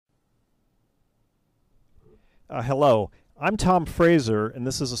Hello, I'm Tom Fraser, and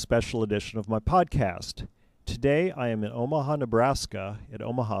this is a special edition of my podcast. Today I am in Omaha, Nebraska, at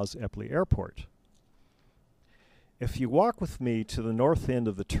Omaha's Eppley Airport. If you walk with me to the north end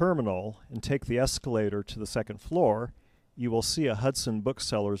of the terminal and take the escalator to the second floor, you will see a Hudson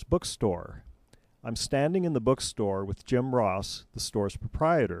Booksellers bookstore. I'm standing in the bookstore with Jim Ross, the store's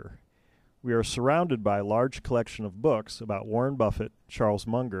proprietor. We are surrounded by a large collection of books about Warren Buffett, Charles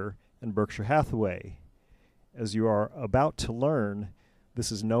Munger, and Berkshire Hathaway. As you are about to learn,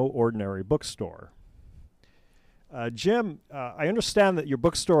 this is no ordinary bookstore. Jim, I understand that your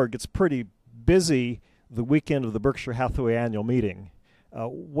bookstore gets pretty busy the weekend of the Berkshire Hathaway annual meeting.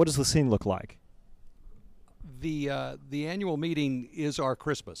 What does the scene look like? The annual meeting is our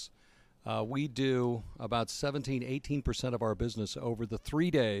Christmas. We do about 18% of our business over the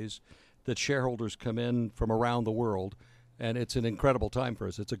 3 days that shareholders come in from around the world. And it's an incredible time for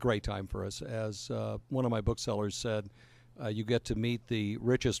us. It's a great time for us. As one of my booksellers said, you get to meet the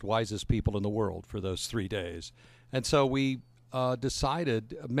richest, wisest people in the world for those 3 days. And so we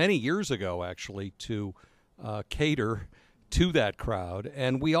decided many years ago, actually, to cater to that crowd.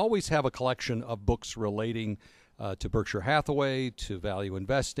 And we always have a collection of books relating to Berkshire Hathaway, to value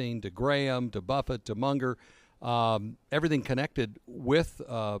investing, to Graham, to Buffett, to Munger, everything connected with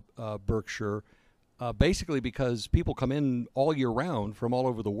Berkshire. Basically because people come in all year round from all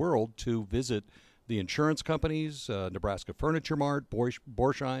over the world to visit the insurance companies, Nebraska Furniture Mart,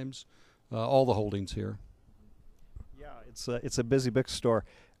 Borsheim's, all the holdings here. Yeah, it's a busy bookstore.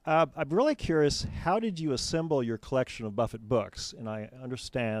 I'm really curious, how did you assemble your collection of Buffett books? And I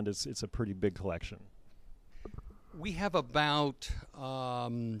understand it's a pretty big collection. We have about,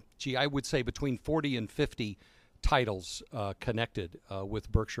 I would say between 40 and 50 titles connected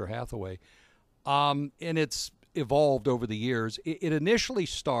with Berkshire Hathaway. And it's evolved over the years. It initially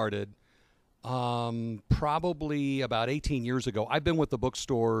started probably about 18 years ago. I've been with the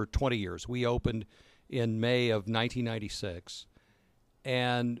bookstore 20 years. We opened in May of 1996.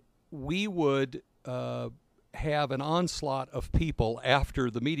 And we would have an onslaught of people after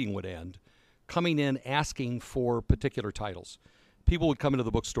the meeting would end coming in asking for particular titles. People would come into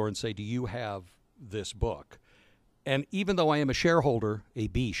the bookstore and say, "Do you have this book?" And even though I am a shareholder, a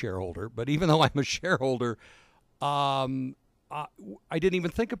B shareholder, but even though I'm a shareholder, I didn't even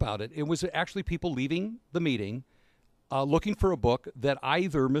think about it. It was actually people leaving the meeting looking for a book that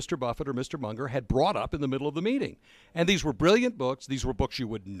either Mr. Buffett or Mr. Munger had brought up in the middle of the meeting. And these were brilliant books. These were books you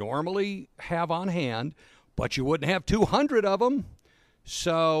would normally have on hand, but you wouldn't have 200 of them.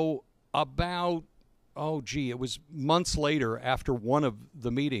 So about, it was months later after one of the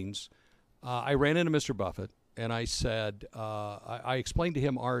meetings, I ran into Mr. Buffett. And I said, I explained to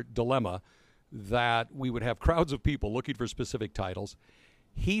him our dilemma that we would have crowds of people looking for specific titles.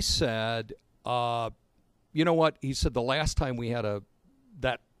 He said, you know what? He said the last time we had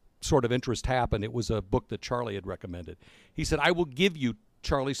that sort of interest happen, it was a book that Charlie had recommended. He said, I will give you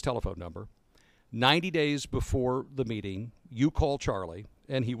Charlie's telephone number. 90 days before the meeting, you call Charlie,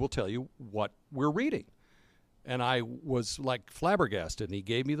 and he will tell you what we're reading. And I was like flabbergasted, and he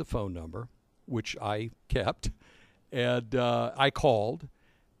gave me the phone number, which I kept, and I called,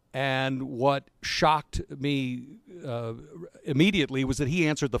 and what shocked me immediately was that he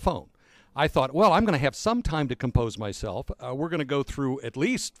answered the phone. I thought, well, I'm going to have some time to compose myself. We're going to go through at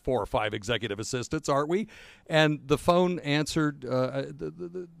least 4 or 5 executive assistants, aren't we? And the phone answered,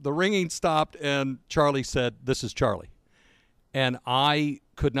 the ringing stopped, and Charlie said, "This is Charlie." And I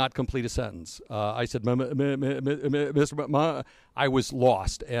could not complete a sentence. I said, Mr. I was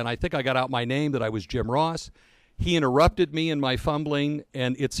lost. And I think I got out my name, that I was Jim Ross. He interrupted me in my fumbling,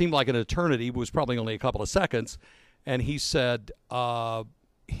 and it seemed like an eternity. It was probably only a couple of seconds. And he said, I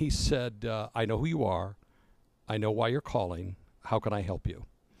know who you are. I know why you're calling. How can I help you?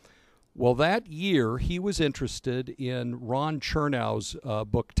 Well, that year, he was interested in Ron Chernow's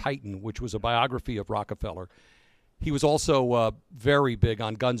book, Titan, which was a biography of Rockefeller. He was also very big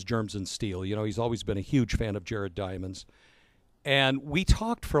on Guns, Germs, and Steel. You know, he's always been a huge fan of Jared Diamond's. And we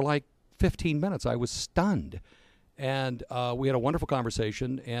talked for like 15 minutes. I was stunned. And we had a wonderful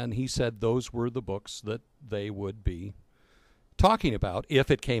conversation, and he said those were the books that they would be talking about if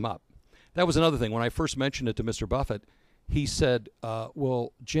it came up. That was another thing. When I first mentioned it to Mr. Buffett, he said,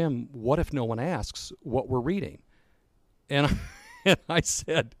 well, Jim, what if no one asks what we're reading? And I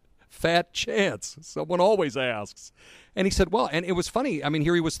said, fat chance. Someone always asks. And he said, well, and it was funny. I mean,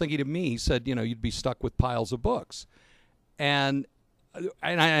 here he was thinking of me. He said, you know, you'd be stuck with piles of books. And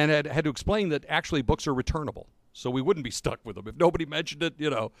I had to explain that actually books are returnable. So we wouldn't be stuck with them if nobody mentioned it, you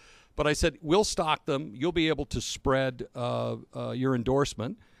know. But I said, we'll stock them. You'll be able to spread your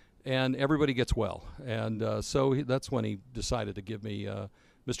endorsement. and everybody gets well. And that's when he decided to give me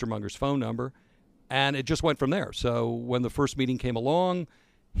Mr. Munger's phone number, and it just went from there. So when the first meeting came along,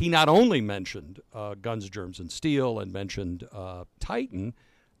 he not only mentioned Guns, Germs, and Steel and mentioned Titan,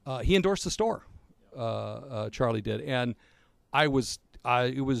 he endorsed the store. Charlie did, and it was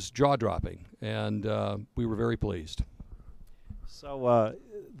jaw-dropping, and we were very pleased. So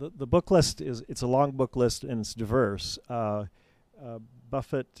the book list it's a long book list and it's diverse.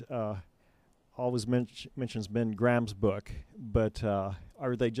 Buffett always mentions Ben Graham's book, but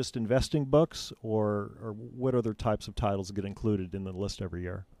are they just investing books, or what other types of titles get included in the list every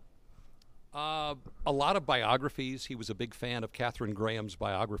year? A lot of biographies. He was a big fan of Katharine Graham's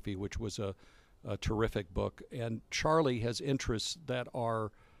biography, which was a terrific book. And Charlie has interests that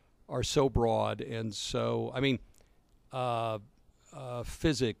are so broad, and so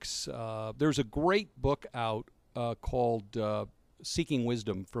physics. There's a great book out called Seeking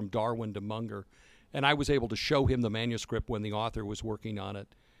Wisdom, From Darwin to Munger, and I was able to show him the manuscript when the author was working on it.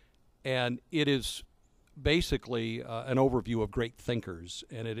 And it is basically an overview of great thinkers,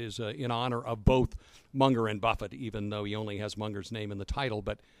 and it is in honor of both Munger and Buffett, even though he only has Munger's name in the title.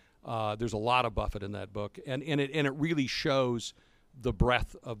 But there's a lot of Buffett in that book, and it really shows the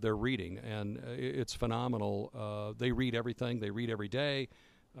breadth of their reading, and it's phenomenal. They read everything. They read every day.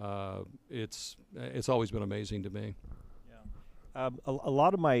 It's always been amazing to me. A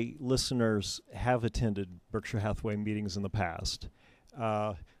lot of my listeners have attended Berkshire Hathaway meetings in the past.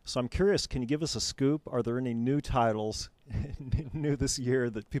 So I'm curious, can you give us a scoop? Are there any new titles new this year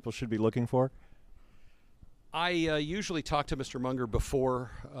that people should be looking for? I usually talk to Mr. Munger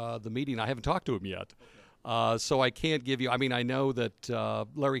before the meeting. I haven't talked to him yet. So I can't give you. I mean, I know that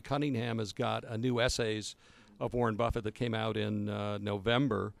Larry Cunningham has got a new essays of Warren Buffett that came out in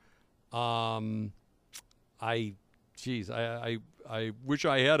November. I wish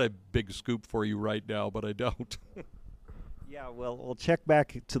I had a big scoop for you right now, but I don't. Yeah, well, we'll check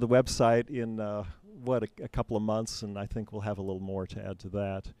back to the website in a couple of months, and I think we'll have a little more to add to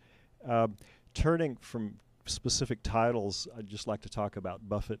that. Turning from specific titles, I'd just like to talk about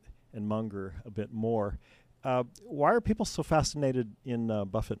Buffett and Munger a bit more. Why are people so fascinated in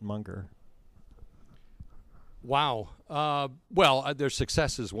Buffett and Munger? Wow. Well, their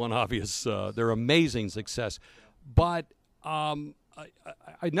success is one obvious. Their amazing success. But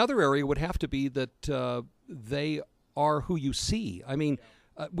another area would have to be that they are who you see. I mean,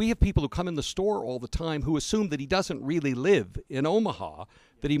 we have people who come in the store all the time who assume that he doesn't really live in Omaha,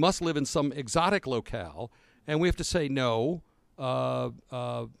 that he must live in some exotic locale, and we have to say, no,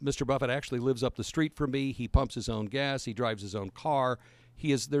 Mr. Buffett actually lives up the street from me. He pumps his own gas. He drives his own car.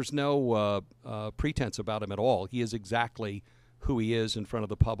 There's no pretense about him at all. He is exactly who he is in front of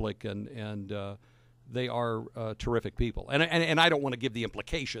the public, and they are terrific people. And I don't want to give the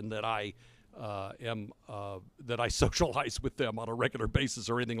implication that I that I socialize with them on a regular basis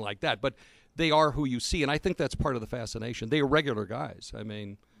or anything like that. But they are who you see, and I think that's part of the fascination. They are regular guys. I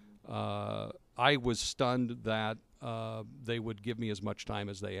mean, I was stunned that they would give me as much time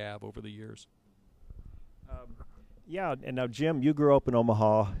as they have over the years. Yeah, and now, Jim, you grew up in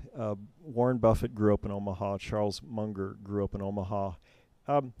Omaha. Warren Buffett grew up in Omaha. Charles Munger grew up in Omaha.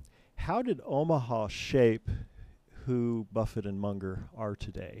 How did Omaha shape who Buffett and Munger are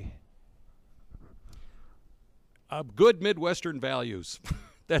today? Good Midwestern values.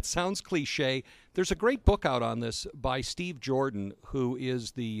 That sounds cliche. There's a great book out on this by Steve Jordan, who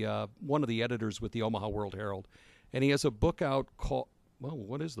is the one of the editors with the Omaha World Herald. And he has a book out called, well,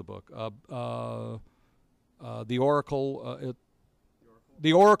 what is the book? The Oracle.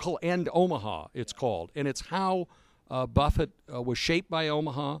 The Oracle and Omaha, it's called. And it's how Buffett was shaped by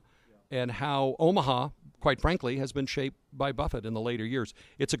Omaha, and how Omaha, quite frankly, has been shaped by Buffett in the later years.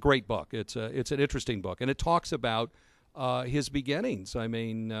 It's a great book. It's an interesting book, and it talks about his beginnings. I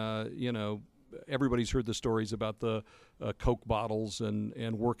mean, everybody's heard the stories about the Coke bottles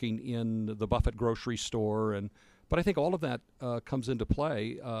and working in the Buffett grocery store, but I think all of that comes into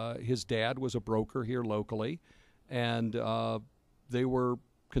play. His dad was a broker here locally, and they were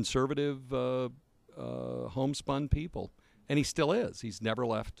conservative, homespun people, and he still is. He's never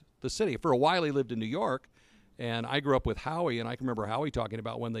left the city. For a while, he lived in New York. And I grew up with Howie, and I can remember Howie talking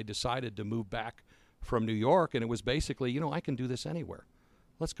about when they decided to move back from New York, and it was basically, I can do this anywhere.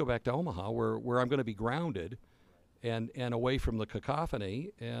 Let's go back to Omaha, where I'm going to be grounded and away from the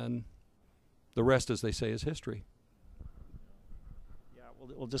cacophony, and the rest, as they say, is history. Yeah,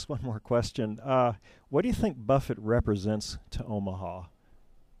 well, just one more question. What do you think Buffett represents to Omaha?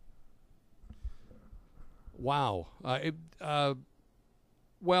 Wow.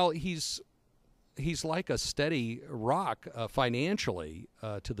 Well, he's he's like a steady rock financially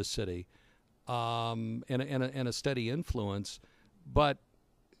to the city, and a steady influence. But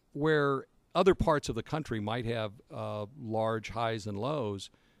where other parts of the country might have large highs and lows,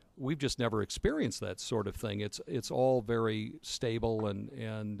 we've just never experienced that sort of thing. It's all very stable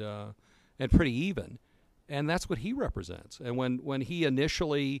and pretty even, and that's what he represents. And when he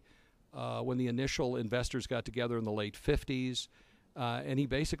initially, when the initial investors got together in the late '50s, and he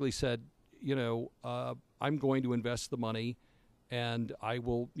basically said, I'm going to invest the money, and I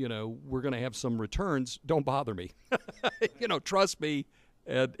will, we're going to have some returns. Don't bother me, trust me,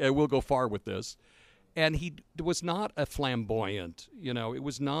 and we'll go far with this. And he was not a flamboyant, it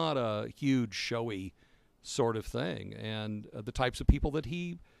was not a huge, showy sort of thing. And the types of people that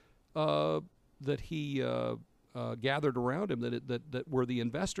he gathered around him that were the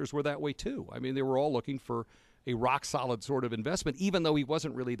investors were that way too. I mean, they were all looking for a rock-solid sort of investment, even though he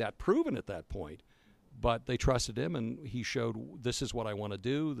wasn't really that proven at that point. But they trusted him, and he showed, this is what I want to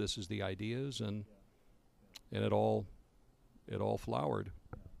do, this is the ideas, and it all flowered.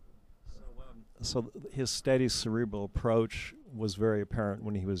 So his steady cerebral approach was very apparent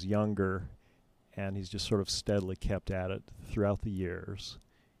when he was younger, and he's just sort of steadily kept at it throughout the years,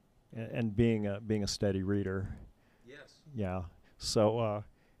 and being a steady reader. Yes. Yeah. So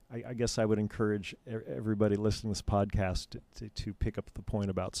I guess I would encourage everybody listening to this podcast to pick up the point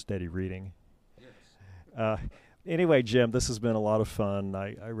about steady reading. Yes. Anyway, Jim, this has been a lot of fun.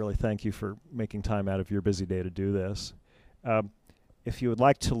 I really thank you for making time out of your busy day to do this. If you would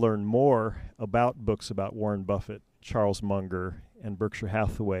like to learn more about books about Warren Buffett, Charles Munger, and Berkshire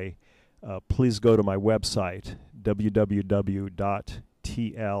Hathaway, please go to my website,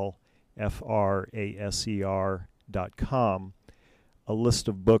 www.tlfraser.com. A list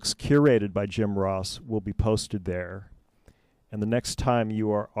of books curated by Jim Ross will be posted there. And the next time you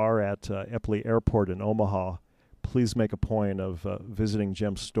are at Eppley Airport in Omaha, please make a point of visiting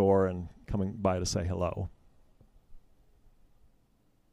Jim's store and coming by to say hello.